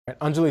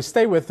Anjalee,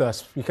 stay with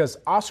us because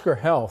Oscar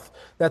Health,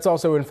 that's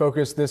also in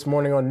focus this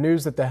morning on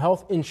news that the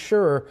health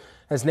insurer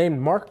has named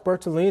Mark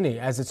Bertolini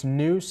as its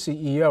new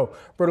CEO.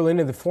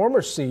 Bertolini, the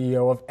former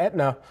CEO of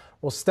Aetna,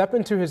 will step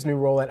into his new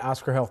role at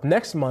Oscar Health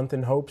next month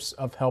in hopes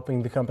of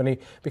helping the company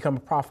become a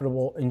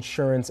profitable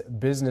insurance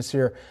business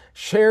here.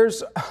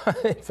 Shares,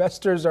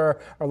 investors are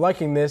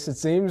liking this. It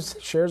seems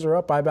shares are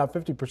up by about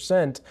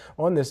 50%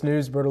 on this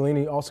news.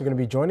 Bertolini also going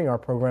to be joining our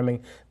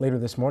programming later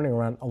this morning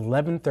around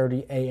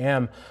 11:30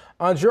 a.m.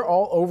 Anj, you're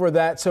all over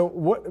that. So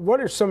what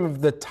are some of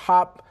the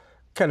top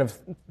kind of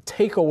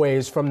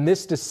takeaways from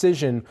this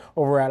decision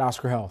over at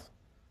Oscar Health?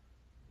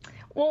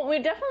 Well, we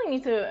definitely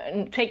need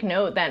to take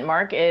note that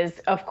Mark is,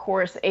 of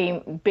course, a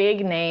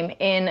big name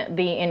in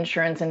the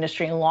insurance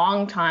industry,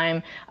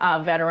 longtime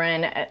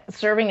veteran,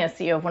 serving as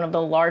CEO of one of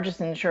the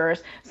largest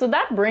insurers. So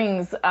that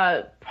brings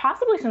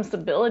possibly some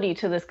stability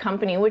to this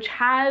company, which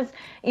has,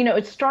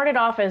 it started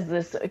off as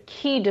this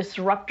key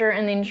disruptor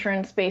in the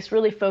insurance space,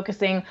 really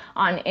focusing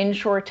on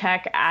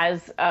insurtech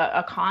as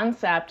a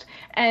concept.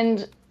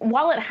 And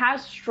while it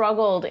has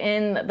struggled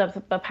in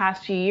the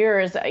past few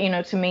years,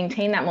 to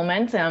maintain that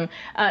momentum,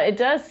 it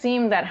does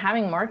seem that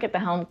having Mark at the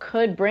helm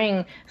could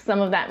bring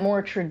some of that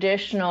more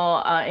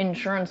traditional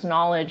insurance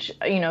knowledge,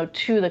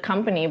 to the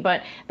company.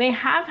 But they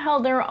have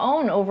held their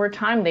own over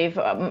time. They've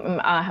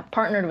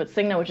partnered with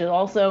Cigna, which is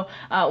also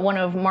one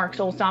of Mark's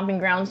old stomping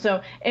grounds. So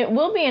it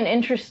will be an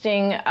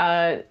interesting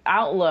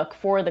outlook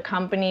for the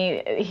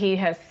company. He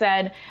has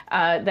said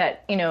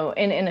that, in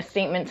a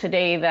statement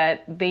today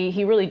that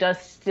he really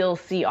does still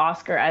see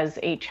Oscar as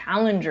a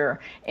challenger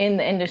in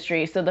the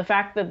industry. So the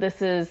fact that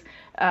this is,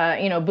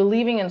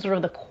 believing in sort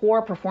of the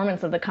core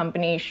performance of the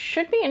company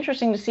should be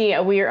interesting to see.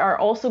 We are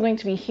also going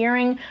to be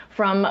hearing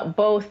from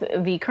both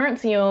the current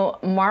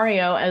CEO,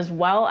 Mario, as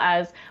well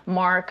as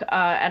Mark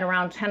at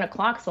around 10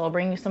 o'clock. So I'll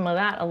bring you some of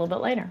that a little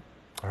bit later.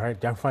 All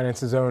right, Yahoo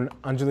Finance's own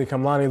Anjalee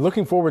Khemlani.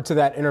 Looking forward to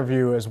that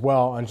interview as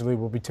well. Anjalee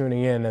will be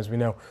tuning in, as we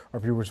know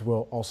our viewers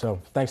will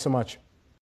also. Thanks so much.